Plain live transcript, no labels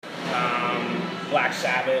Black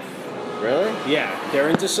Sabbath. Really? Yeah, they're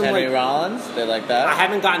into some Henry Rollins? They like that? I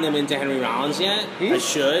haven't gotten them into Henry Rollins yet. I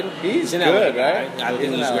should. He's an good, LA right? I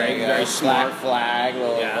think he's great. Very smart. Black flag,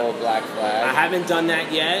 old black flag. I haven't done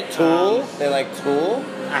that yet. Tool? They like Tool?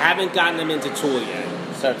 I haven't gotten them into Tool yet.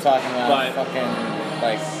 Start talking about fucking,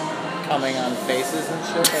 like, coming on faces and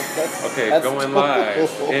shit. That's going Tool.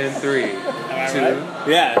 live in 3, 2.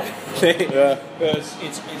 Yeah. We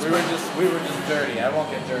We were just dirty. I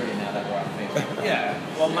won't get dirty now that we're on Facebook. Yeah.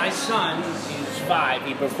 Well, my son, he's 5.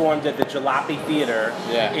 He performed at the Jalopy Theater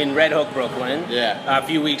in Red Hook, Brooklyn. A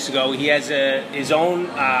few weeks ago. He has his own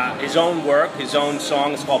work, his own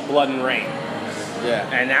song. It's called Blood and Rain. Yeah.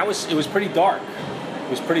 And it was pretty dark. It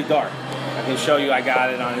was pretty dark. I can show you. I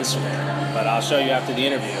got it on Instagram, but I'll show you after the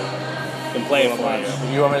interview. You can play it for you.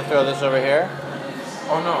 You want me to throw this over here?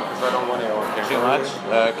 Oh no, because I don't want it on Too much?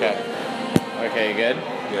 Okay. Okay, you good?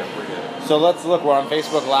 Yeah, we're good. So let's look. We're on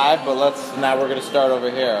Facebook Live, but now we're going to start over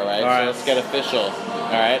here. All right. All right. So let's get official.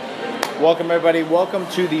 All right. Welcome everybody. Welcome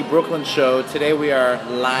to the Brooklyn Show. Today we are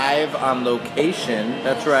live on location.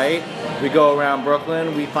 That's right. We go around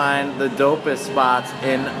Brooklyn. We find the dopest spots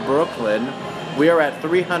in Brooklyn. We are at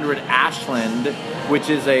 300 Ashland, which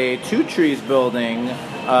is a Two Trees building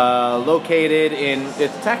located in,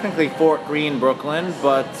 it's technically Fort Greene, Brooklyn,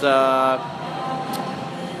 but I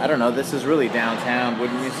don't know, this is really downtown,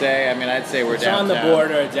 wouldn't you say? I mean, I'd say we're downtown. It's on the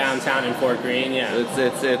border of downtown and Fort Greene, yeah.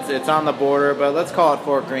 It's on the border, but let's call it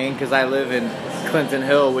Fort Greene because I live in Clinton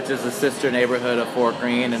Hill, which is the sister neighborhood of Fort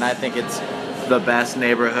Greene, and I think it's the best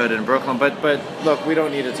neighborhood in Brooklyn. But look, we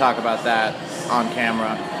don't need to talk about that on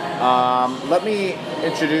camera. Let me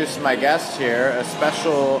introduce my guest here, a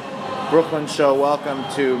special Brooklyn Show welcome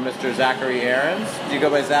to Mr. Zachary Aarons. Do you go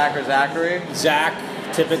by Zach or Zachary? Zach,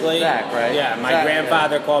 typically. Zach, right? Yeah, my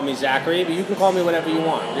grandfather called me Zachary, but you can call me whatever you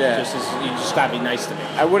want. Yeah. You just gotta be nice to me.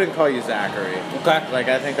 I wouldn't call you Zachary. Okay. Like,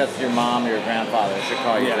 I think that's your mom or your grandfather should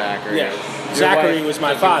call you Zachary. Yeah. Your Zachary wife, was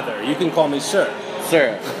my father. You can call me Sir.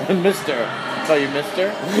 Sir. Mister. Call you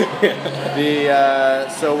Mister?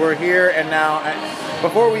 So we're here, and now,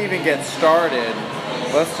 before we even get started,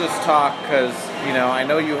 let's just talk, because, you know, I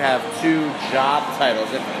know you have 2 job titles.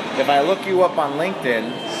 If I look you up on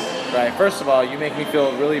LinkedIn, right, first of all, you make me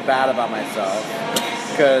feel really bad about myself,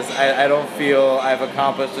 because I don't feel I've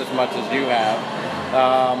accomplished as much as you have.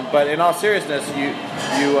 But in all seriousness,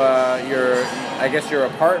 I guess you're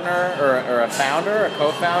a partner or a founder, a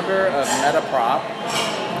co-founder of Metaprop.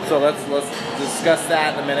 So let's discuss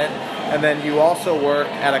that in a minute. And then you also work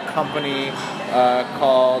at a company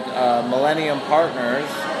called Millennium Partners,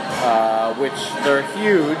 which they're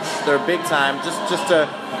huge, they're big time.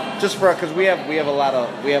 Because we have a lot of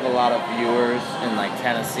viewers in like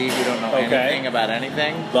Tennessee who don't know anything about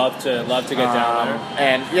anything. Love to get down there.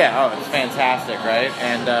 And it's fantastic, right?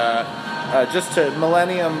 And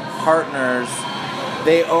Millennium Partners,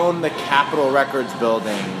 they own the Capitol Records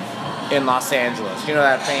building in Los Angeles. You know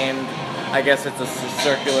that famed, I guess it's a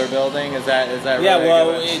circular building. Is that right? Yeah,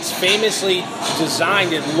 well, it's famously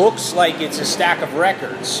designed. It looks like it's a stack of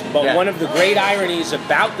records. But one of the great ironies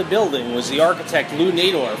about the building was the architect Lou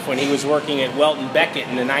Nadorf, when he was working at Welton Beckett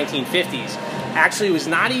in the 1950s, actually was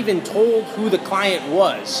not even told who the client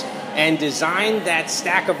was, and designed that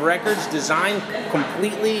stack of records, designed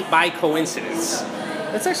completely by coincidence.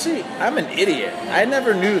 That's actually, I'm an idiot. I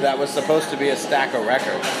never knew that was supposed to be a stack of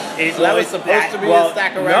records. A stack of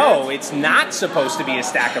records? No, it's not supposed to be a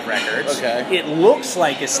stack of records. Okay. It looks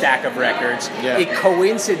like a stack of records. Yeah. It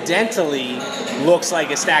coincidentally looks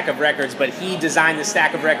like a stack of records, but he designed the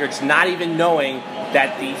stack of records not even knowing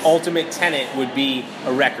that the ultimate tenant would be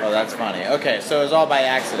a record. Oh, that's funny. Okay, so it was all by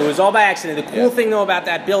accident. It was all by accident. The cool thing, though, about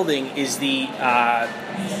that building is the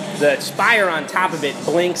spire on top of it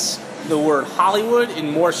blinks the word Hollywood in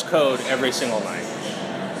Morse code every single night.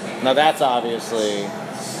 Now that's obviously,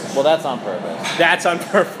 that's on purpose. That's on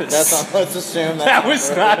purpose. Let's assume that was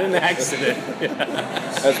not an accident.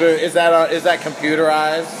 Is that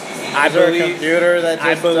computerized? I believe a computer that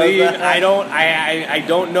just does that? I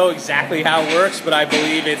don't know exactly how it works, but I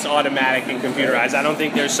believe it's automatic and computerized. I don't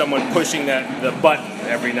think there's someone pushing the button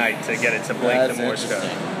every night to get it to blink the Morse code.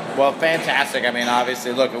 Well, fantastic. I mean,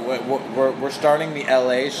 obviously, look, we're starting the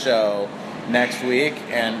LA show next week,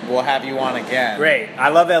 and we'll have you on again. Great. I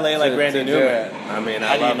love LA like Randy Newman. I mean,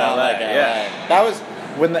 I love LA. Like LA. Yeah. That was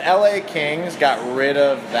when the LA Kings got rid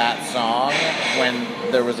of that song when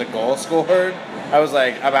there was a goal scored. I was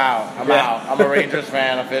like, I'm out. I'm a Rangers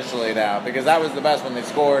fan officially now, because that was the best when they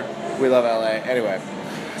scored. We love LA. Anyway.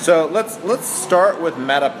 So let's start with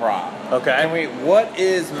Metaprop. Okay. What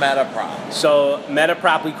is Metaprop? So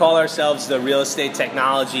Metaprop, we call ourselves the Real Estate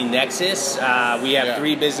Technology Nexus. We have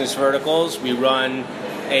 3 business verticals. We run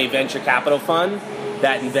a venture capital fund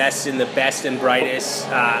that invests in the best and brightest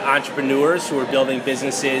entrepreneurs who are building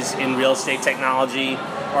businesses in real estate technology,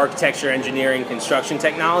 architecture, engineering, construction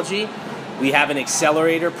technology. We have an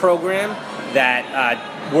accelerator program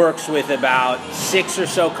that works with about 6 or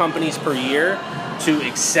so companies per year to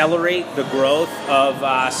accelerate the growth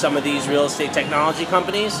of some of these real estate technology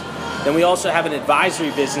companies. Then we also have an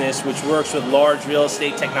advisory business which works with large real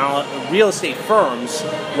estate firms,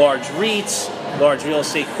 large REITs, large real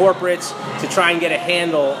estate corporates, to try and get a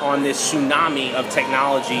handle on this tsunami of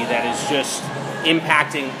technology that is just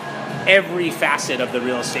impacting every facet of the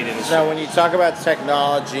real estate industry. Now, when you talk about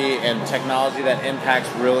technology and technology that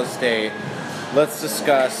impacts real estate, let's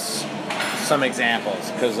discuss some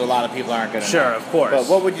examples, because a lot of people aren't going to know. Sure, of course. But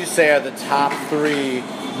what would you say are the top 3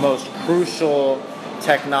 most crucial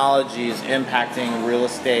technologies impacting real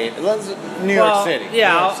estate? New York City. Yeah, New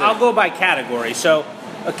York City. I'll go by category. So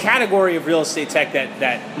a category of real estate tech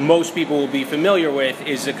that most people will be familiar with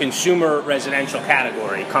is the consumer residential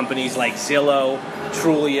category. Companies like Zillow,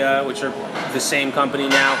 Trulia, which are the same company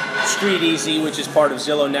now, StreetEasy, which is part of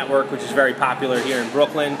Zillow Network, which is very popular here in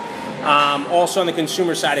Brooklyn. Also on the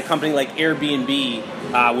consumer side, a company like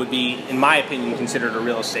Airbnb would be, in my opinion, considered a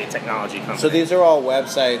real estate technology company. So these are all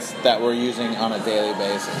websites that we're using on a daily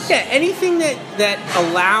basis. Yeah, anything that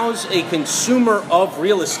allows a consumer of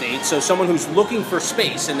real estate, so someone who's looking for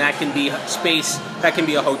space, and that can be space, that can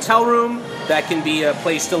be a hotel room, that can be a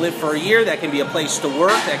place to live for a year, that can be a place to work,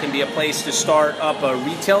 that can be a place to start up a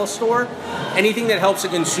retail store. Anything that helps a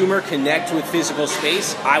consumer connect with physical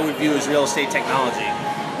space, I would view as real estate technology.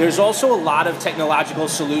 There's also a lot of technological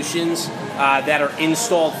solutions that are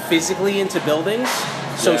installed physically into buildings.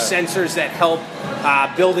 So sensors that help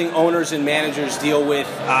building owners and managers deal with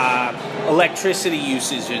electricity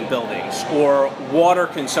usage in buildings or water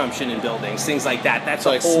consumption in buildings, things like that. That's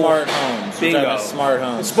like smart homes. Bingo. Smart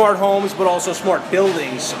homes. Smart homes, but also smart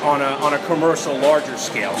buildings on a commercial, larger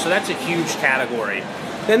scale. So that's a huge category.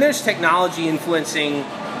 Then there's technology influencing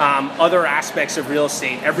other aspects of real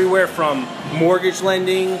estate, everywhere from mortgage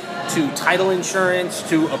lending to title insurance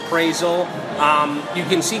to appraisal. You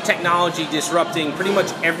can see technology disrupting pretty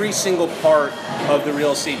much every single part of the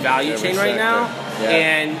real estate value chain right now. Yeah.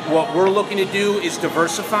 And what we're looking to do is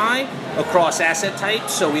diversify across asset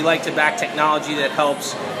types. So we like to back technology that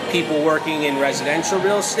helps people working in residential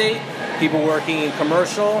real estate, people working in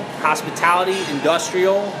commercial, hospitality,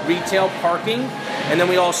 industrial, retail, parking. And then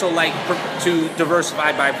we also like to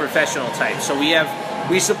diversify by professional type. So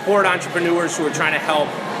we support entrepreneurs who are trying to help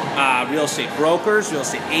real estate brokers, real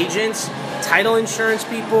estate agents, title insurance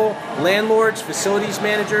people, landlords, facilities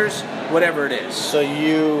managers, whatever it is. So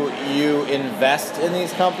you invest in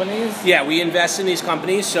these companies? Yeah, we invest in these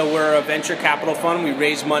companies. So we're a venture capital fund. We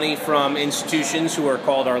raise money from institutions who are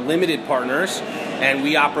called our limited partners, and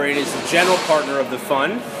we operate as the general partner of the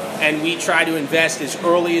fund. And we try to invest as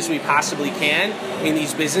early as we possibly can in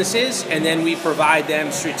these businesses, and then we provide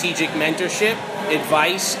them strategic mentorship,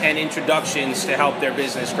 advice, and introductions to help their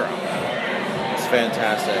business grow. It's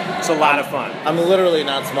fantastic. It's a lot of fun. I'm literally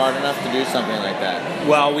not smart enough to do something like that.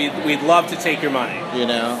 Well, we'd love to take your money. You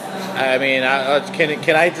know? I mean,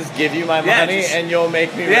 can I just give you my money and you'll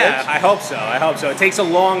make me rich? Yeah, I hope so. It takes a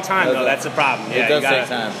long time, though. That's the problem. It does take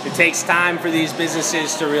time. It takes time for these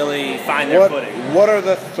businesses to really find their footing. What are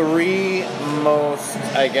the 3 most,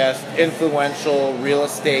 I guess, influential real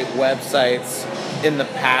estate websites in the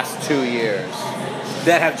past 2 years?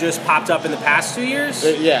 That have just popped up in the past 2 years?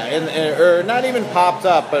 Or not even popped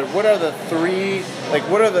up, but what are the 3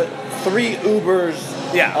 Ubers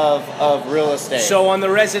of real estate? So on the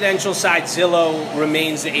residential side, Zillow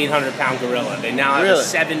remains the 800-pound gorilla. They now have a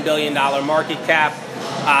 $7 billion market cap.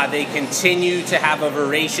 They continue to have a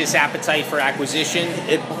voracious appetite for acquisition.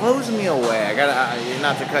 It blows me away.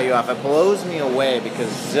 Not to cut you off. It blows me away because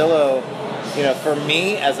Zillow, for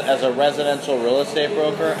me as a residential real estate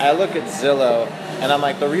broker, I look at Zillow and I'm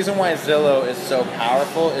like, the reason why Zillow is so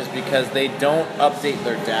powerful is because they don't update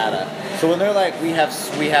their data. So when they're like, we have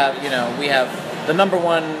the number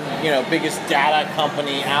one, biggest data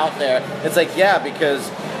company out there, it's like, yeah,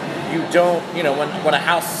 because you don't, when a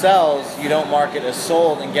house sells, you don't mark it as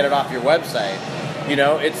sold and get it off your website.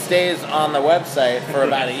 It stays on the website for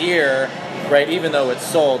about a year, right? Even though it's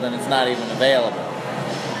sold and it's not even available,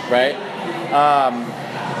 right?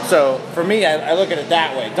 So for me, I look at it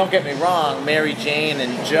that way. Don't get me wrong, Mary Jane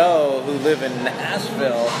and Joe, who live in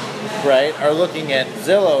Nashville, right, are looking at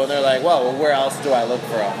Zillow and they're like, well, where else do I look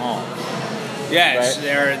for a home? Yes,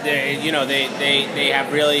 right? they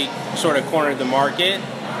have really sort of cornered the market,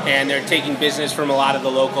 and they're taking business from a lot of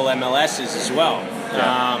the local MLSs as well.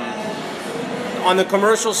 Yeah. On the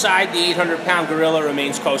commercial side, the 800-pound gorilla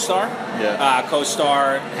remains CoStar. Yeah.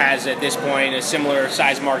 CoStar has at this point a similar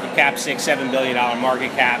size market cap, $6-7 billion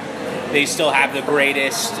market cap. They still have the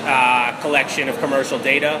greatest collection of commercial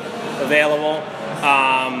data available,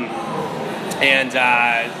 and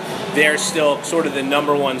they're still sort of the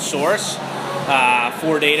number one source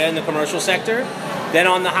for data in the commercial sector. Then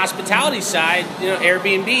on the hospitality side,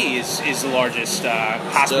 Airbnb is the largest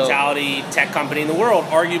hospitality tech company in the world,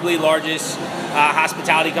 arguably largest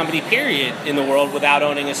hospitality company period in the world without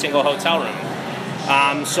owning a single hotel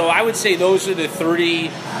room. So I would say those are the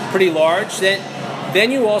three pretty large. Then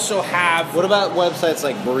you also have... What about websites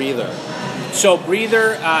like Breather? So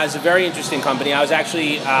Breather is a very interesting company. I was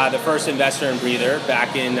actually the first investor in Breather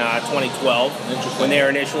back in 2012 when they were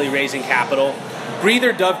initially raising capital.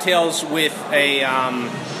 Breather dovetails with a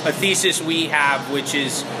thesis we have, which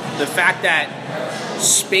is the fact that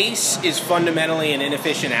space is fundamentally an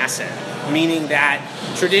inefficient asset, meaning that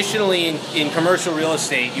traditionally in commercial real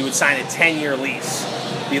estate, you would sign a 10-year lease,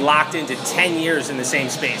 be locked into 10 years in the same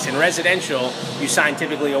space. In residential, you sign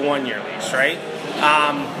typically a 1-year lease, right?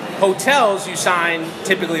 Hotels, you sign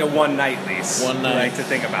typically a one-night lease. One night. I like to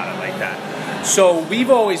think about it like that. So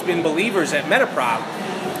we've always been believers at Metaprop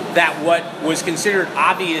that what was considered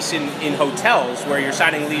obvious in hotels, where you're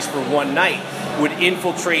signing a lease for one night, would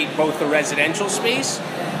infiltrate both the residential space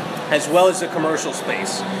as well as the commercial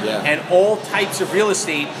space. Yeah. And all types of real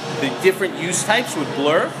estate, the different use types would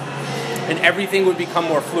blur, and everything would become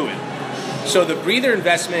more fluid. So the Breather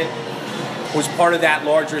investment was part of that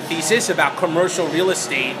larger thesis about commercial real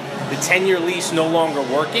estate, the 10-year lease no longer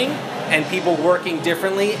working, and people working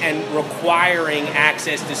differently and requiring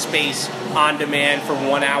access to space on demand for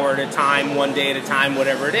 1 hour at a time, 1 day at a time,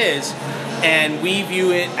 whatever it is. And we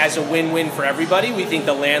view it as a win-win for everybody. We think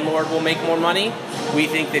the landlord will make more money. We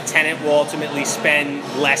think the tenant will ultimately spend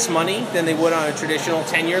less money than they would on a traditional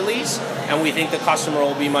 10-year lease. And we think the customer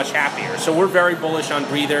will be much happier. So we're very bullish on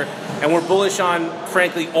Breather. And we're bullish on,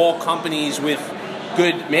 frankly, all companies with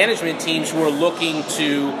good management teams who are looking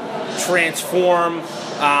to transform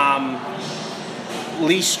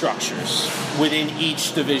lease structures within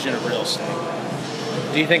each division of real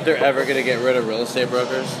estate. Do you think they're ever going to get rid of real estate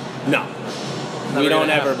brokers? No. We don't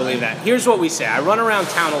ever believe that. Here's what we say. I run around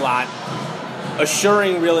town a lot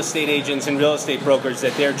assuring real estate agents and real estate brokers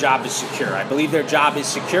that their job is secure. I believe their job is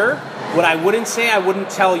secure. What I wouldn't say, I wouldn't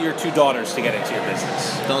tell your 2 daughters to get into your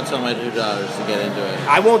business. Don't tell my 2 daughters to get into it.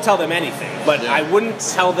 I won't tell them anything, but Yeah. I wouldn't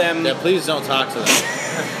tell them... Yeah, please don't talk to them.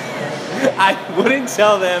 I wouldn't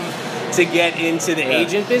tell them to get into the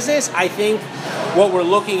agent business. I think what we're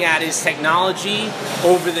looking at is technology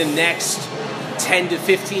over the next 10 to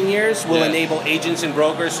 15 years will enable agents and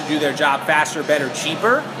brokers to do their job faster, better,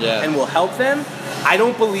 cheaper, and will help them. I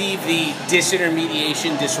don't believe the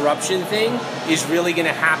disintermediation disruption thing is really going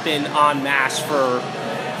to happen en masse for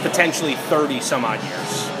potentially 30 some odd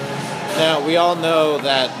years. Now, we all know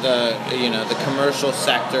that the commercial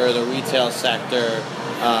sector, the retail sector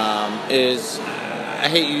is, I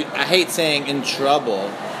hate saying in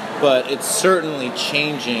trouble, but it's certainly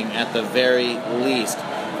changing at the very least.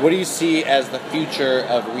 What do you see as the future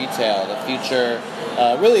of retail? The future,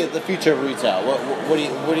 really, the future of retail. Where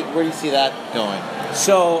do you see that going?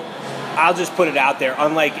 So, I'll just put it out there.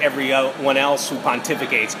 Unlike everyone else who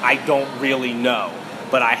pontificates, I don't really know,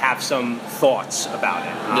 but I have some thoughts about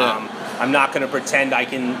it. I'm not going to pretend I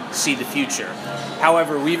can see the future.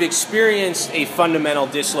 However, we've experienced a fundamental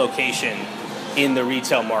dislocation in the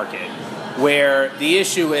retail market, where the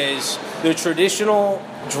issue is the traditional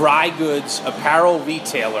dry goods apparel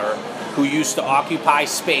retailer who used to occupy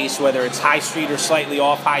space, whether it's high street or slightly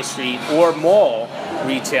off high street or mall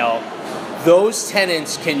retail, those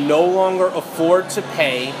tenants can no longer afford to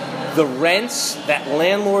pay the rents that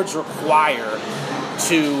landlords require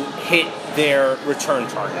to hit their return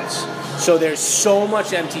targets. So there's so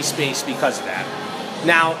much empty space because of that.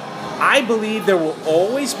 Now, I believe there will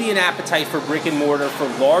always be an appetite for brick and mortar for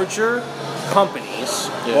larger companies,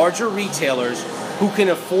 larger retailers who can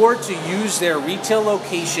afford to use their retail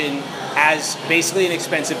location as basically an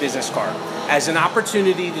expensive business card, as an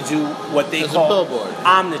opportunity to do what they call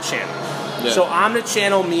omnichannel. So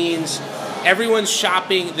omnichannel means everyone's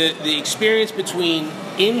shopping, the experience between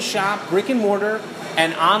in-shop, brick and mortar,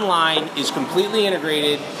 and online is completely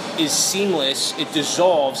integrated, is seamless, it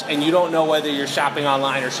dissolves, and you don't know whether you're shopping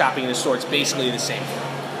online or shopping in a store. It's basically the same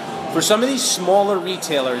thing. For some of these smaller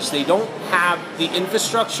retailers, they don't have the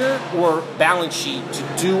infrastructure or balance sheet to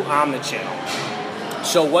do omnichannel.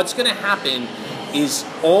 So what's going to happen is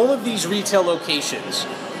all of these retail locations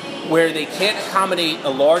where they can't accommodate a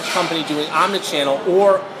large company doing omnichannel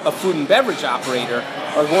or a food and beverage operator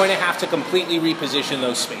are going to have to completely reposition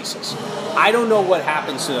those spaces. I don't know what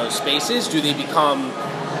happens to those spaces. Do they become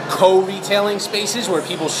co-retailing spaces where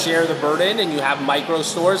people share the burden and you have micro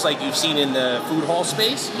stores like you've seen in the food hall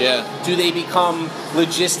space? Yeah. Do they become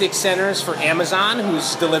logistics centers for Amazon,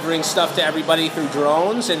 who's delivering stuff to everybody through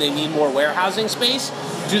drones and they need more warehousing space?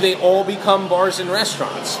 Do they all become bars and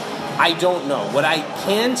restaurants? I don't know. What I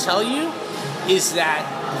can tell you is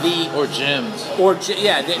that or gyms.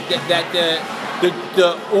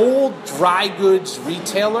 The old dry goods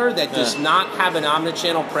retailer that does not have an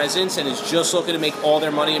omnichannel presence and is just looking to make all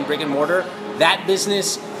their money in brick and mortar, that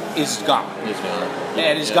business is gone. It's gone.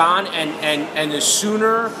 It is gone, and the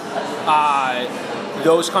sooner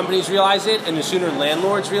those companies realize it, and the sooner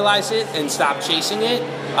landlords realize it and stop chasing it,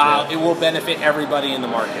 it will benefit everybody in the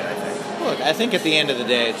market, I think. Look, I think at the end of the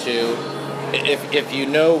day, too, if you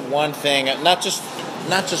know one thing, not just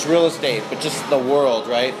real estate, but just the world,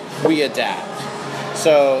 right? We adapt.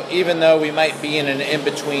 So even though we might be in an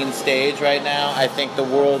in-between stage right now, I think the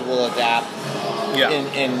world will adapt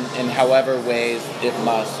in however ways it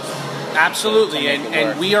must. Absolutely,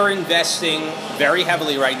 and we are investing very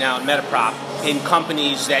heavily right now at Metaprop in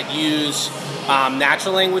companies that use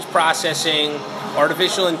natural language processing,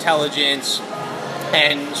 artificial intelligence,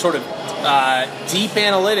 and sort of deep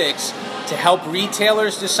analytics to help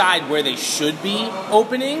retailers decide where they should be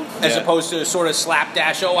opening, as opposed to sort of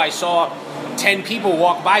slapdash, I saw 10 people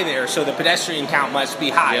walk by there, so the pedestrian count must be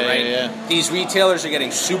high, right? Yeah. These retailers are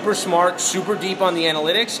getting super smart, super deep on the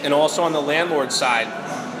analytics, and also on the landlord side,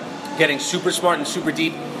 getting super smart and super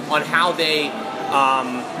deep on how they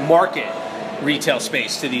market retail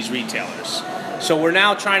space to these retailers. So we're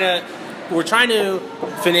now trying to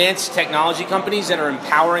finance technology companies that are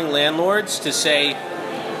empowering landlords to say,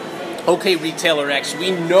 okay, retailer X,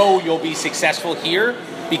 we know you'll be successful here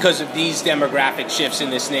because of these demographic shifts in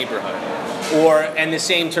this neighborhood. And the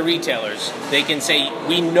same to retailers. They can say,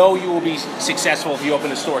 we know you will be successful if you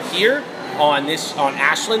open a store here on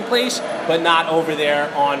Ashland Place, but not over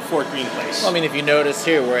there on Fort Greene Place. Well, I mean, if you notice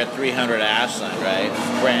here, we're at 300 Ashland, right? It's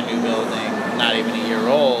a brand new building, not even a year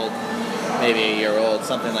old, maybe a year old,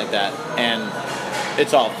 something like that. And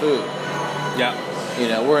it's all food. Yeah. You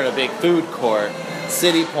know, we're in a big food court.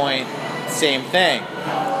 City Point, same thing,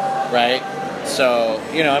 right? So,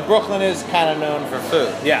 you know, and Brooklyn is kind of known for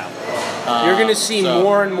food. Yeah. You're going to see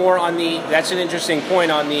more and more on the, that's an interesting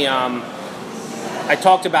point on the, I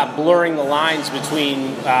talked about blurring the lines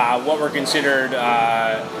between what were considered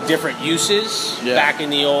different uses back in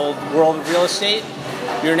the old world of real estate.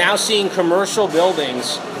 You're now seeing commercial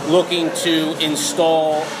buildings looking to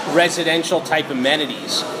install residential type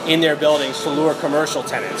amenities in their buildings to lure commercial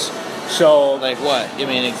tenants. So, like what? Give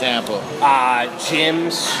me an example.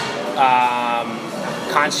 Gyms,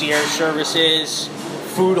 concierge services,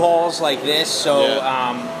 food halls like this. So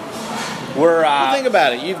we're. Well, think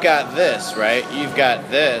about it. You've got this, right? You've got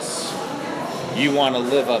this. You want to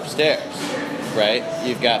live upstairs, right?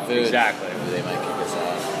 You've got food. Exactly. They might kick us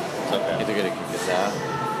out. It's okay. You think they're gonna kick us out?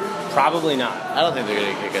 Probably not. I don't think they're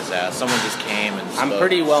gonna kick us out. Someone just came and I'm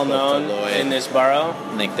pretty well known in this borough.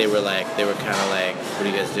 Like they were kind of like, what are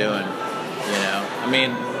you guys doing? You know, I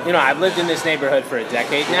mean, you know, I've lived in this neighborhood for a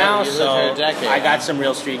decade now, you lived so for a decade, I got some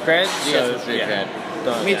real street cred. You got some street cred.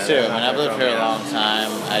 Me too. I mean, I've lived here a long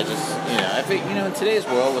time. I just, you know, I think, you know, in today's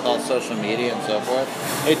world with all social media and so forth,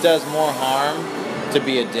 it does more harm to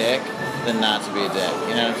be a dick than not to be a dick.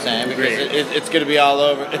 You know what I'm saying? Because it's going to be all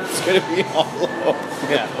over. It's going to be all over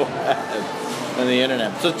on the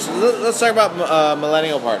internet. So let's talk about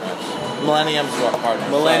millennial partners. Millennium's partners.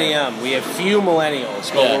 Millennium. We have few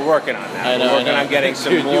millennials, but we're working on that. We're working on getting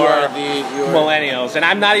some Dude, more you are millennials. And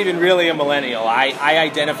I'm not even really a millennial. I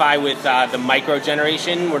identify with the micro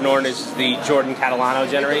generation. We're known as the Jordan Catalano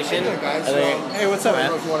generation. Hey, guys. Hey, what's up, I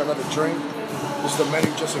man? don't know if you want another drink. Just the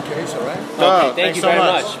menu just in case, all right? Okay, thank you so very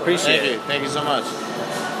much. Appreciate it. it. Thank you so much.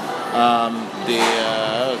 That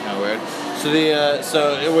was kind of weird.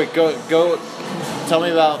 So go. Tell me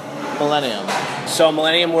about Millennium. So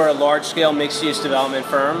Millennium, we're a large-scale mixed-use development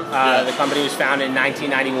firm. The company was founded in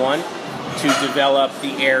 1991 to develop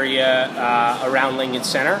the area around Lincoln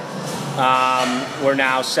Center. We're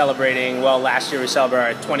now celebrating, last year we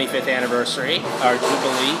celebrated our 25th anniversary, our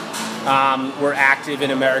Jubilee. We're active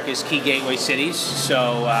in America's key gateway cities,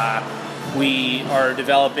 so we are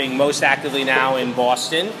developing most actively now in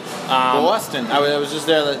Boston. Boston. I was just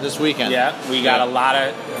there this weekend. Yeah, we got a lot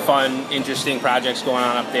of fun, interesting projects going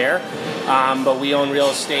on up there. But we own real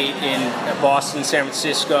estate in Boston, San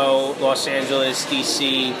Francisco, Los Angeles,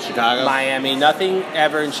 DC, Chicago? Miami. Nothing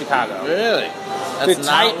ever in Chicago. Really? The That's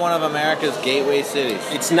type- not one of America's gateway cities.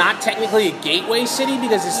 It's not technically a gateway city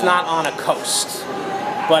because it's not on a coast.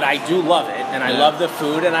 But I do love it, and I love the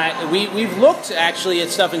food. And we've looked actually at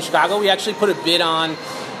stuff in Chicago. We actually put a bid on.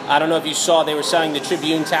 I don't know if you saw, they were selling the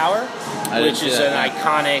Tribune Tower, which is an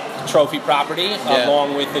iconic trophy property,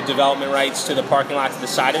 along with the development rights to the parking lot to the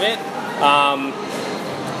side of it.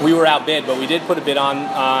 We were outbid, but we did put a bid on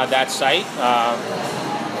that site.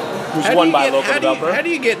 It was won by a local developer. How do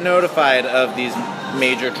you get notified of these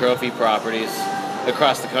major trophy properties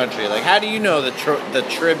across the country? Like, how do you know the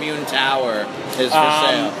Tribune Tower is for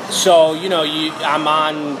sale? So, I'm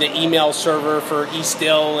on the email server for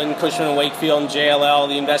Eastdil and Cushman & Wakefield and JLL,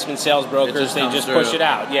 the investment sales brokers. They just push it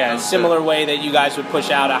out. Yeah, similar way that you guys would push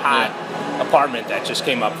out a hot apartment that just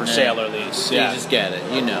came up for sale or lease. So you just get it,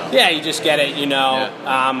 Yeah, you just get it,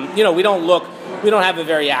 Yeah. We don't have a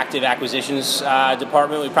very active acquisitions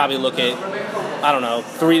department. We probably look at,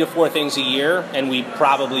 3 to 4 things a year, and we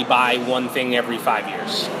probably buy one thing every 5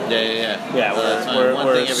 years. Yeah,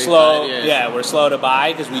 we're slow. Yeah, we're slow to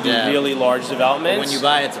buy because we do really large developments. But when you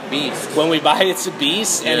buy, it's a beast. When we buy, it's a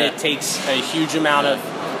beast, and it takes a huge amount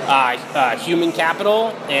of human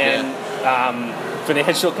capital and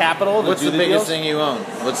financial capital. What's the biggest thing you own?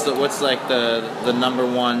 What's like the number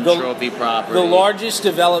one trophy property? The largest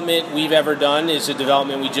development we've ever done is a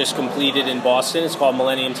development we just completed in Boston. It's called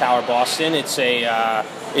Millennium Tower Boston. It's a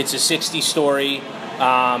 60-story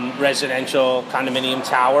residential condominium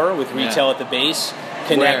tower with retail at the base.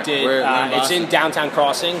 Connected. Where in it's in Downtown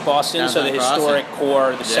Crossing, Boston. So the historic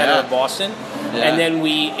core, the center of Boston. And then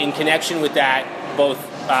we, in connection with that, both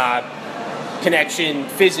connection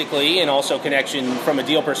physically and also connection from a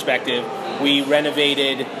deal perspective, we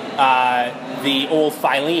renovated the old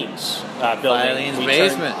Filene's building. Filene's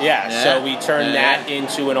basement. So we turned that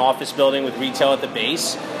into an office building with retail at the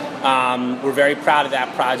base. We're very proud of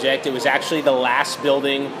that project. It was actually the last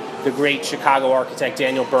building the great Chicago architect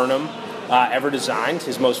Daniel Burnham ever designed.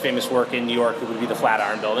 His most famous work in New York would be the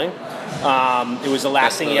Flatiron Building. It was the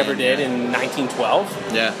last thing he ever did in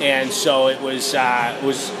 1912. Yeah. And so it was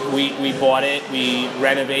we bought it, we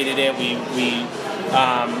renovated it, we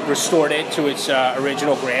restored it to its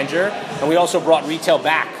original grandeur, and we also brought retail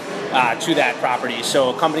back to that property.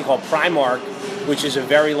 So a company called Primark, which is a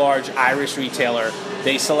very large Irish retailer,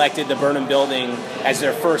 they selected the Burnham Building as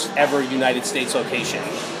their first ever United States location,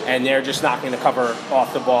 and they're just knocking the cover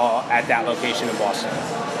off the ball at that location in Boston.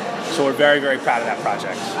 So we're very, very proud of that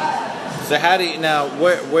project. So how do you now?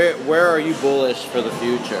 Where are you bullish for the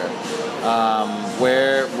future?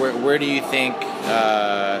 Where do you think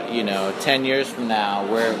 10 years from now?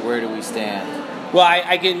 Where do we stand? Well,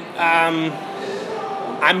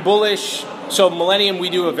 I'm bullish. So Millennium, we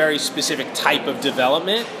do a very specific type of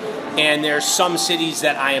development, and there's some cities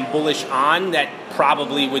that I am bullish on that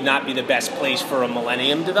probably would not be the best place for a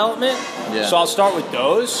Millennium development. Yeah. So I'll start with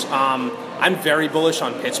those. I'm very bullish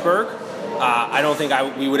on Pittsburgh. I don't think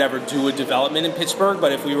we would ever do a development in Pittsburgh,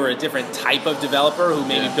 but if we were a different type of developer who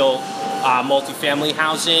maybe built multifamily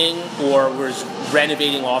housing or was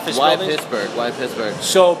renovating office buildings. Why Pittsburgh?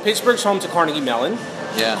 So Pittsburgh's home to Carnegie Mellon.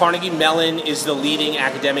 Yeah. Carnegie Mellon is the leading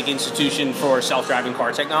academic institution for self-driving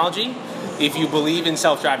car technology. If you believe in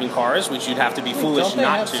self-driving cars, which you'd have to be foolish Don't they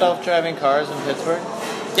not have to. self-driving cars in Pittsburgh?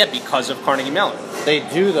 Yeah, because of Carnegie Mellon. They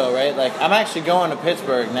do though, right? Like, I'm actually going to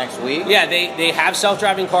Pittsburgh next week. Yeah, they have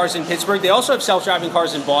self-driving cars in Pittsburgh. They also have self-driving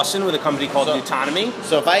cars in Boston with a company called Autonomy.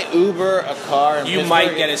 So if I Uber a car in Pittsburgh,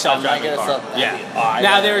 might get a self-driving car.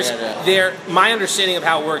 My understanding of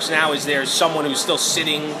how it works now is there's someone who's still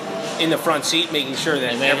sitting in the front seat making sure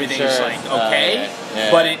that everything's okay,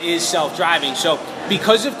 but it is self-driving. So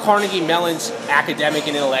because of Carnegie Mellon's academic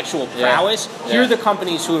and intellectual prowess, here are the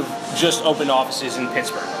companies who have just opened offices in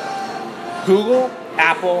Pittsburgh. Google,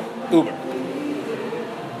 Apple, Uber.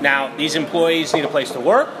 Now, these employees need a place to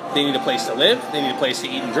work, they need a place to live, they need a place to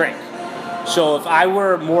eat and drink. So if I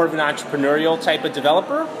were more of an entrepreneurial type of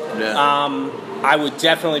developer, I would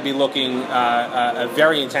definitely be looking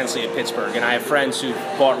very intensely at Pittsburgh. And I have friends who've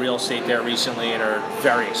bought real estate there recently and are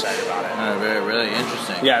very excited about it. Really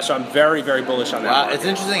interesting. Yeah, so I'm very, very bullish on that. Wow, it's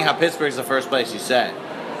interesting how Pittsburgh's the first place you said.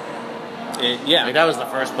 Like that was the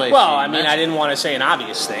first place. Well, I mean, I didn't want to say an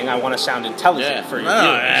obvious thing. I want to sound intelligent for your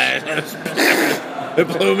viewers. It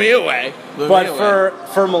blew me away.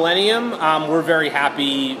 For Millennium, we're very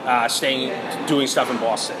happy doing stuff in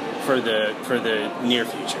Boston for the near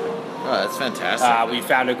future. Oh, that's fantastic. We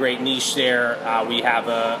found a great niche there. We have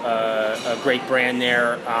a great brand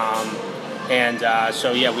there. And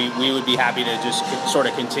so yeah, we would be happy to just sort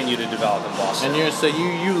of continue to develop in Boston. And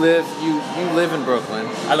you live in Brooklyn.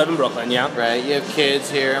 I live in Brooklyn, yeah. Right. You have kids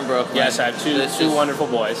here in Brooklyn. Yes, I have two wonderful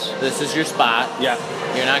boys. This is your spot. Yeah.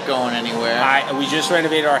 You're not going anywhere. We just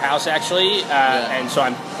renovated our house actually, and so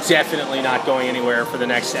I'm definitely not going anywhere for the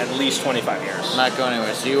next at least 25 years. Not going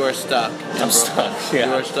anywhere. So you are stuck. I'm stuck. Yeah.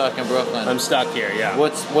 You are stuck in Brooklyn. I'm stuck here. Yeah.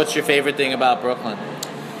 What's your favorite thing about Brooklyn?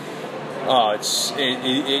 Oh,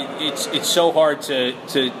 it's so hard to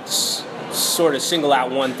sort of single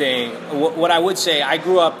out one thing. What I would say, I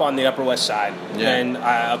grew up on the Upper West Side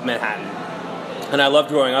of Manhattan, and I loved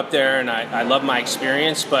growing up there, and I loved my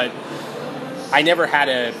experience. But I never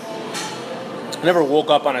woke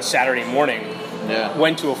up on a Saturday morning,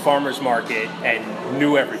 went to a farmer's market, and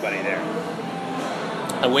knew everybody there.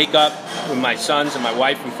 I wake up with my sons and my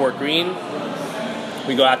wife in Fort Greene.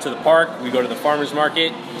 We go out to the park, we go to the farmer's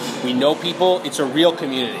market, we know people. It's a real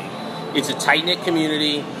community. It's a tight-knit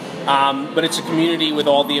community, but it's a community with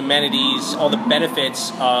all the amenities, all the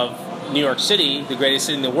benefits of New York City, the greatest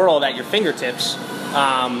city in the world, at your fingertips.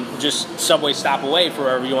 Just subway stop away for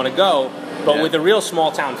wherever you want to go, but with a real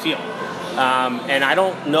small-town feel. And I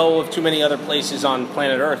don't know of too many other places on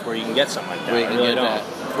planet Earth where you can get something like that. I really don't.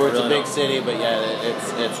 Where it's a big city, but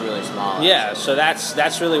it's really small. Yeah, so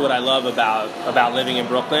that's really what I love about living in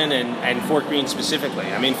Brooklyn and Fort Greene specifically.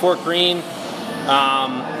 I mean, Fort Greene,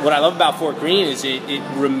 what I love about Fort Greene is it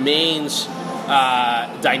remains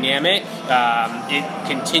dynamic. It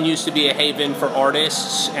continues to be a haven for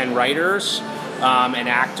artists and writers and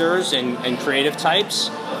actors and creative types.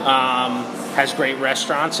 Has great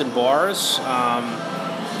restaurants and bars,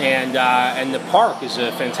 and the park is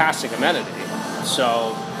a fantastic amenity.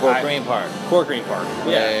 So Fort Greene Park. Fort Greene Park.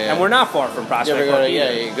 Yeah. And we're not far from Prospect Park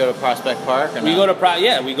either. You go to Prospect Park. We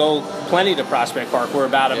go plenty to Prospect Park. We're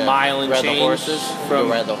about a mile and change. The horses. From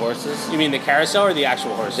ride the horses. You mean the carousel or the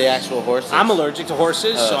actual horses? The actual horses. I'm allergic to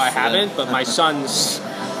horses, so I haven't. But my sons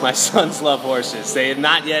love horses. They have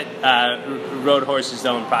not yet rode horses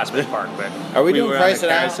though in Prospect Park. But are we doing Price It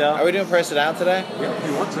Out? Are we doing Price It Out today? Yeah, if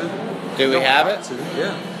you want to. Do we have it?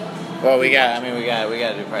 Yeah. Well, we got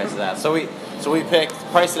to do Price It Out. So we picked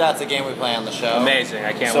Price It Out's a game we play on the show. Amazing!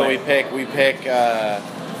 I can't wait. So we pick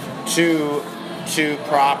two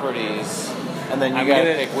properties, and then you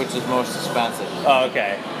gotta pick which is most expensive. Oh,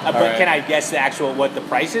 okay. But can I guess what the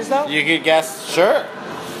price is though? You could guess. Sure.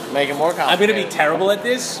 Make it more complicated. I'm gonna be terrible at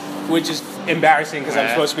this, which is embarrassing because I'm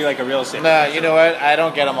supposed to be like a real estate. No, you know what? I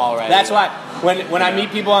don't get them all right. That's why when I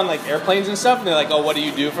meet people on like airplanes and stuff, and they're like, "Oh, what do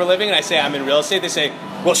you do for a living?" and I say I'm in real estate, they say,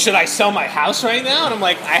 "Well, should I sell my house right now?" And I'm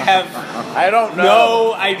like, I don't know.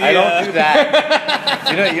 No idea. I don't do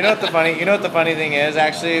that. you know what the funny thing is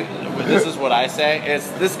actually. This is what I say.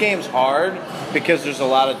 This game's hard because there's a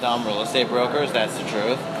lot of dumb real estate brokers. That's the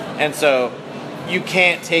truth. And so you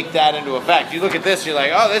can't take that into effect. You look at this, you're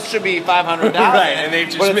like, oh, this should be $500, right? And they've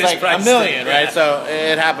just but it's like $1 million, right? Yeah. So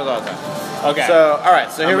it happens all the time. Okay. So all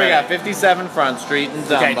right. So here we got 57 Front Street in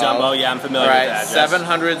Dumbo. Okay, Dumbo. Yeah, I'm familiar with that.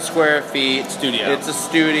 700 square feet. Studio. It's a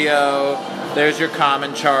studio. There's your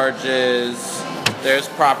common charges. There's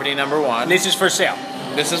property number 1. This is for sale.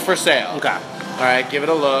 This is for sale. Okay. All right. Give it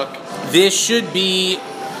a look. This should be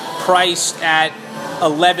priced at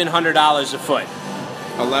 $1,100 a foot.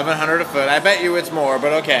 1,100 a foot. I bet you it's more,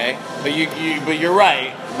 but okay. But you're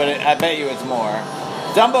right. But I bet you it's more.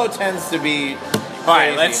 Dumbo tends to be. All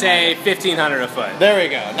right, let's say $1,500 a foot. There we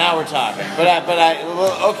go. Now we're talking.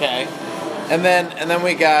 Okay. And then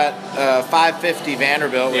we got 550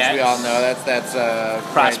 Vanderbilt, which we all know. That's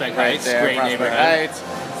Prospect Heights, there, great Prospect neighborhood. Heights.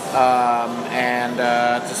 And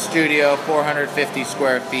it's a studio, 450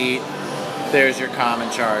 square feet. There's your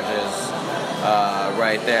common charges.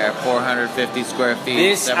 Right there, 450 square feet.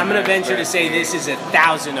 This, I'm going to venture to say this is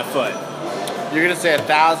 $1,000 a foot. You're going to say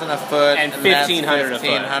 $1,000 a foot and $1,500 a foot.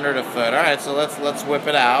 $1,500 a foot. All right, so let's whip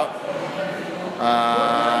it out.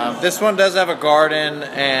 This one does have a garden,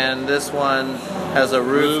 and this one has a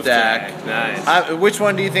roof deck. Nice. Which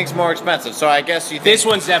one do you think is more expensive? So I guess you think this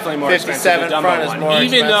one's definitely more expensive. 57 Front is more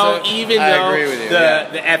expensive. Even though I agree with you,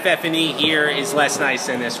 the FF&E here is less nice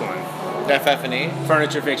than this one. FF&E?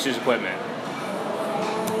 Furniture, fixtures, equipment.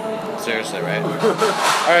 Seriously, right?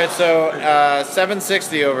 All right, so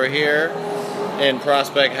 760 over here in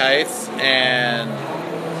Prospect Heights, and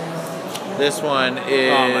this one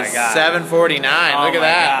is 749. Look at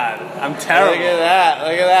that. God. I'm terrible. Look at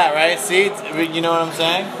that, right? See, you know what I'm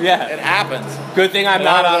saying? Yeah. It happens. Good thing I'm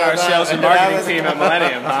not on our sales and marketing team at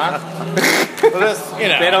Millennium, huh? Well,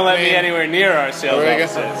 they don't let me anywhere near our sales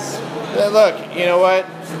offices. Look, you know what?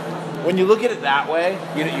 when you look at it that way,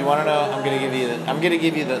 you want to know. I'm gonna give you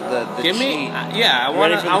the Give cheat. me, yeah. I Ready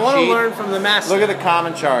want for to. the I want to cheat? learn from the master. Look at the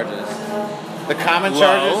common charges. The common Low.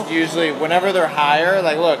 charges usually, whenever they're higher,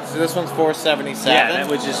 like look, so this one's 477. Yeah,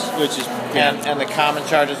 which is yeah. And the common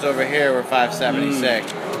charges over here were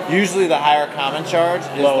 576. Usually, the higher common charge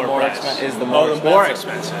is Lower the more price. expensive. More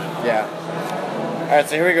expensive. Yeah. All right,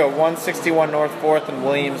 so here we go. 161 North 4th in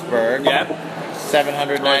Williamsburg. Yep.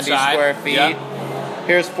 790 Outside. square feet. Yep.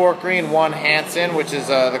 Here's Fort Greene, 1 Hanson, which is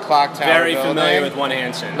the clock tower Very building. familiar with One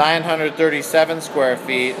Hanson. 937 square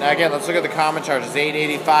feet. Now again, let's look at the common charges.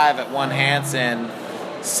 885 at 1 Hanson,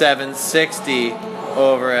 760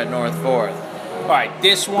 over at North 4th. All right,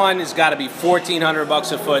 this one has got to be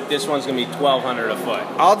 $1,400 a foot. This one's gonna be $1,200 a foot.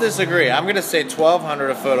 I'll disagree. I'm gonna say 1,200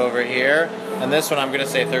 a foot over here, and this one I'm gonna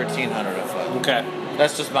say 1,300 a foot. Okay.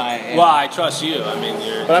 That's just my. Well, I trust you. I mean,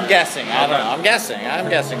 you're. But I'm guessing. I don't Okay. know. I'm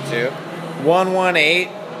guessing too. 118.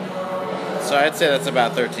 So I'd say that's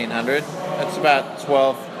about 1,300. That's about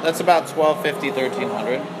 12. That's about 1,250,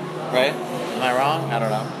 1,300. Right? Am I wrong? I don't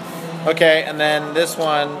know. Okay, and then this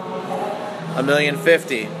one,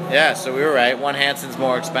 $1,050,000. Yeah, so we were right. 1 Hanson's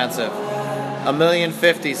more expensive.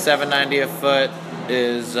 $1,050,000, 790 a foot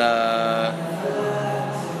is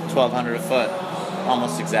 1,200 a foot.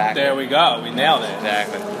 Almost exactly. There we go. We nailed it.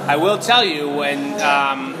 Exactly. I will tell you, when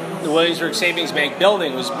the Williamsburg Savings Bank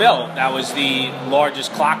building was built, that was the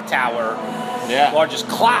largest clock tower, largest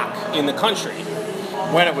clock in the country.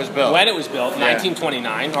 When it was built. When it was built,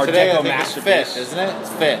 1929. Art Today, I Deco think masterpiece. it's 5th, isn't it? It's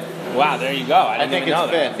 5th. Wow, there you go. I didn't think even know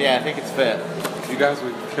it's that. 5th. Yeah, I think it's 5th. You guys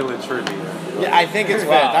would kill it trivia. Yeah, I think it's 5th.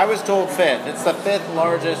 Wow. I was told 5th. It's the 5th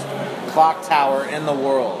largest clock tower in the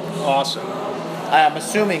world. Awesome. I'm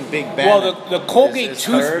assuming Big Ben. Well, the Colgate is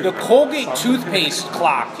third. toothpaste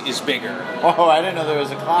clock is bigger. Oh, I didn't know there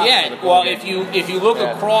was a clock. for Yeah, the well, Colgate. if you look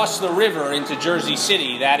Yeah. across the river into Jersey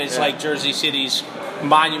City, that is like Jersey City's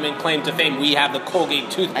monument claim to fame. We have the Colgate I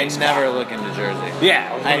toothpaste. never clock. look into Jersey.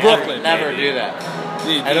 Yeah, I Brooklyn. never baby. do that.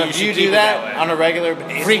 You- I don't. you Do should you keep do it that way. on a regular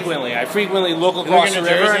basis? Frequently, I frequently look across the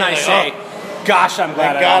into river Jersey and I and say, like, "Gosh, I'm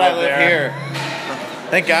glad Thank God I I don't live there." here.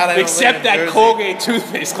 Thank God I don't Except live in that Jersey. Colgate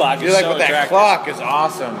toothpaste clock You're is like, so but that attractive. clock is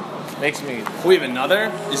awesome. Makes me. We have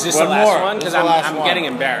another. Is this One the last more. one? This Because is the last I'm one. getting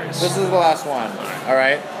embarrassed. This is the last one. All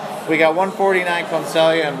right. We got 149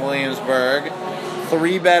 Concelia in Williamsburg.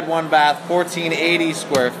 3-bed, 1-bath, 1,480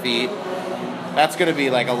 square feet. That's going to be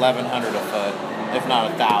like 1,100 a foot, if not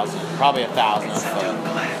 1,000. Probably 1,000 a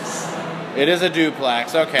foot. It is a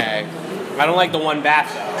duplex. Okay. I don't like the one bath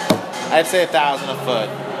though. I'd say 1,000 a foot.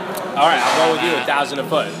 All right, I'll go with you. 1,000 a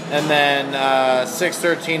foot. And then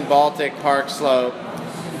 613 Baltic Park Slope.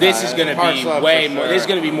 This is going to Park be Slope way for more. sure. This is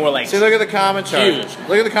going to be more like See, look at the common charges. huge.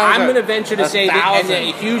 Look at the common I'm charges. going to venture to say that, and 1,000.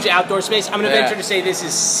 a huge outdoor space. I'm going to Yeah. venture to say this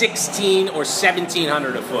is 1,600 or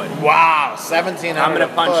 1,700 a foot. Wow, 1,700. I'm going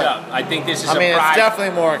to punch a foot. up. I think this is I mean, a it's pride.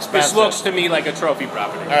 definitely more expensive. This looks to me like a trophy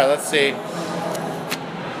property. All right, let's see.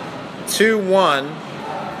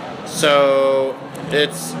 2-1. So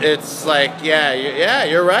it's like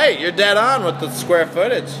you're right. You're dead on with the square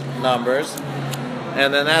footage numbers.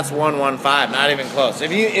 And then that's 115. Not even close.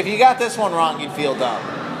 If you got this one wrong, you'd feel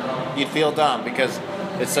dumb. You'd feel dumb because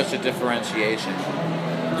it's such a differentiation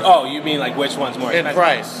Oh, you mean like which one's more in expensive?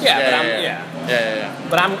 price. Yeah, but Yeah.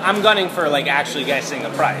 But I'm gunning for like actually guessing a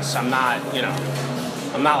price. I'm not,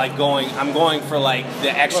 I'm not like going. I'm going for like the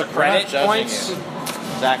extra Look, we're not credit judging points. you.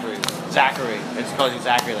 Zachary. It's called you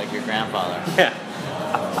Zachary like your grandfather. Yeah.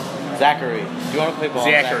 Zachary. Do you want to play ball?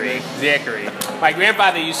 Zachary. My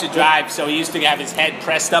grandfather used to drive, so he used to have his head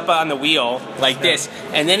pressed up on the wheel like this,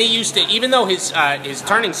 and then he used to, even though his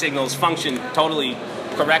turning signals functioned totally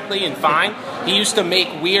correctly and fine, he used to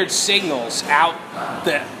make weird signals out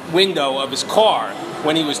the window of his car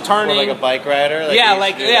when he was turning. Or like a bike rider?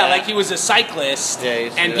 Like he was a cyclist, Yeah, he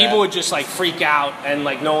used to and do people that. would just like freak out, and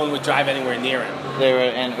like no one would drive anywhere near him.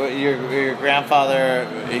 And your grandfather,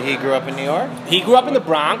 he grew up in New York? He grew up in the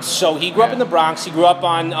Bronx, so he grew up in the Bronx. He grew up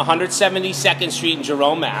on 172nd Street in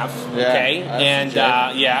Jerome Ave. Yeah, Okay, that's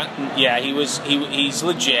and he's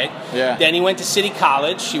legit. Yeah. Then he went to City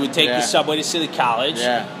College. He would take the subway to City College.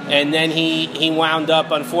 Yeah. And then he wound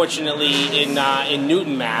up, unfortunately, in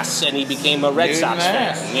Newton, Mass, and he became a Red Sox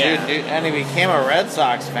fan. Yeah. And he became a Red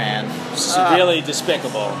Sox fan. It's really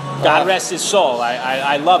despicable. God rest his soul.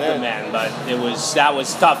 I love the man, but that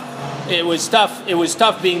was tough. It was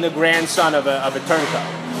tough being the grandson of a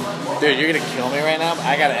turncoat. Dude, you're going to kill me right now.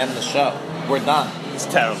 I got to end the show. We're done. It's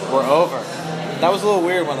terrible. We're over. That was a little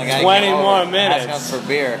weird when the guy 20 came more over minutes. asking us for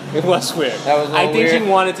beer. It was weird. That was a little I think weird. he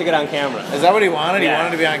wanted to get on camera. Is that what he wanted? Yeah. He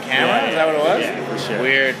wanted to be on camera? Yeah, Is that what it was? yeah, for sure.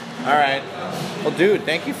 Weird. All right. Well, dude,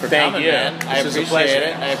 thank you for Thank coming, you. man. I This was a appreciate pleasure.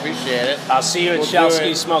 it. I appreciate it. I'll see you at We'll do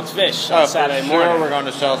Shelsky it. Smoked Fish Oh, on for Saturday sure morning. we're going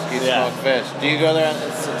to Shelsky Yeah. Smoked Fish. Do you go there on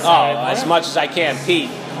Saturday Oh, morning? as much as I can. Pete,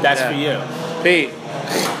 that's Yeah. for you. Pete,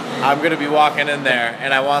 I'm going to be walking in there,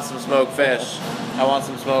 and I want some smoked fish. I want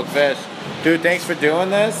some smoked fish. Dude, thanks for doing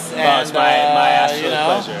this. And, Oh, it's my absolute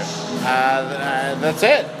pleasure. That's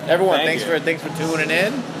it. Everyone, Thank you. thanks for tuning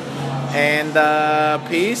in. And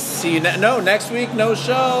peace. See you next week, no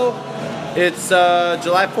show. It's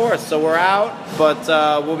July 4th, so we're out, but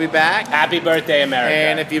we'll be back. Happy birthday, America.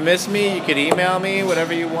 And if you miss me, you could email me,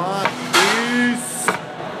 whatever you want. Peace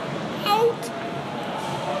out.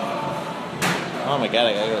 Oh my god,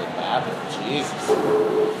 I gotta go to the bathroom. Jesus.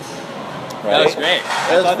 That was great.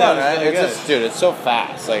 It was thought that fun, was right? really It's good. just, dude, it's so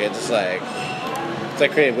fast. Like, it's just like, it's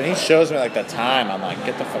like crazy. When he shows me like the time, I'm like,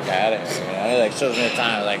 get the fuck out of here. You know? He like shows me the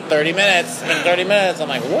time, like 30 minutes. It's been 30 minutes. I'm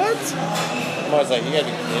like, what? I'm always like, you gotta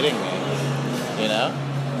be kidding me. You know?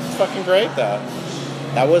 It's fucking great though.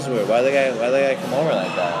 That was weird. Why the guy come over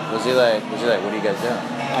like that? Was he like, what are you guys doing?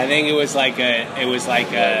 I think it was like What are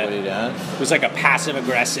you doing? it was like a passive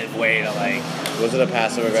aggressive way to like. Was it a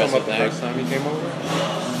passive Talking aggressive about the thing? first time he came over?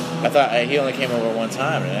 I thought he only came over one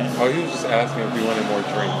time, didn't he? Oh, he was just asking if we wanted more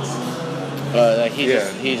drinks. Like he Yeah,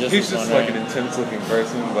 just he's was just like wondering. an intense looking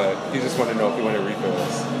person, but he just wanted to know if he wanted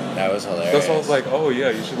refills. That was hilarious. That's why I was like, oh yeah,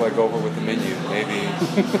 you should like go over with the menu, maybe.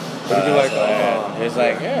 But he'd be like, oh, He's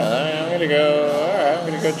like, yeah, I'm gonna go. All right, I'm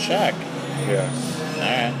gonna go check. yeah. All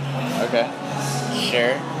right, okay,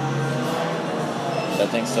 sure. That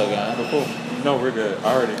thing's still going. Cool. No, we're good.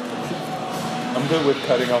 I'm good with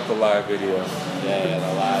cutting off the live video. Yeah,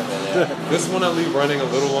 the live video. This one I leave running a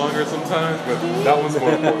little longer sometimes, but that one's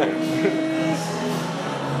more important.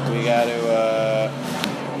 We got to.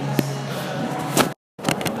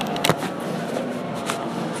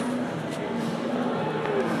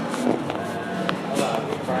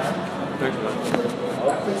 Thanks,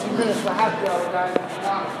 man. 15 minutes for happy hour, guys.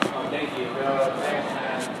 Thank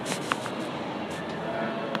you.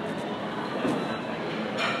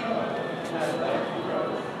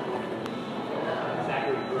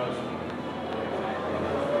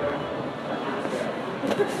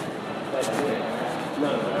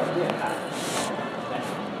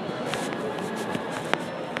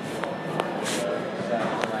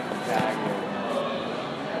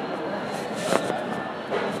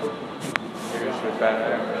 Maybe I should back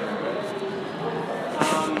down.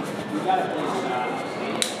 We got a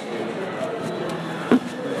place.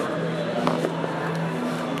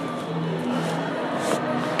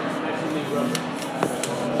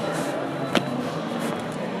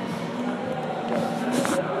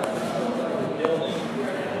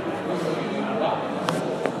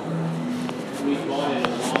 We bought it a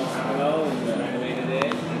long time ago and we renovated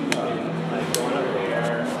it. And like going up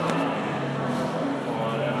there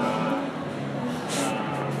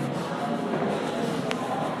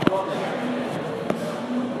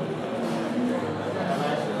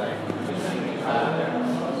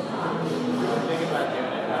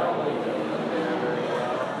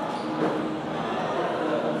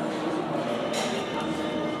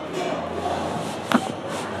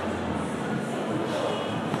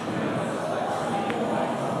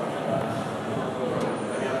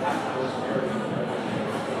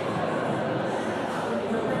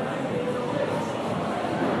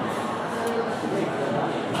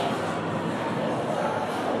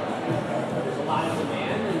there's a lot of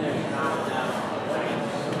demand and there's not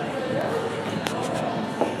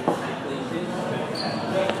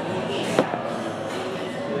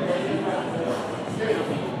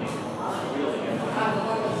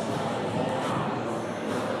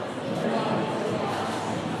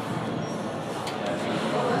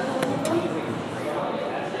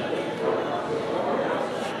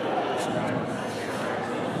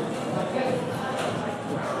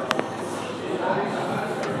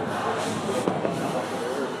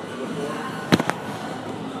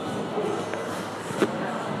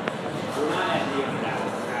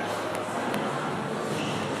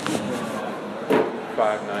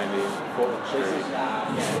 $5.90 Fulton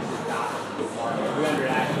Street.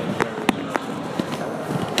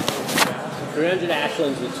 300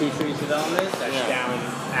 Ashland's the two trees development. That's down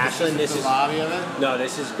Ashland. This is lobby of it. no.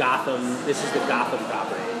 This is Gotham. This is the Gotham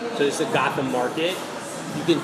property. So this is the Gotham Market. You can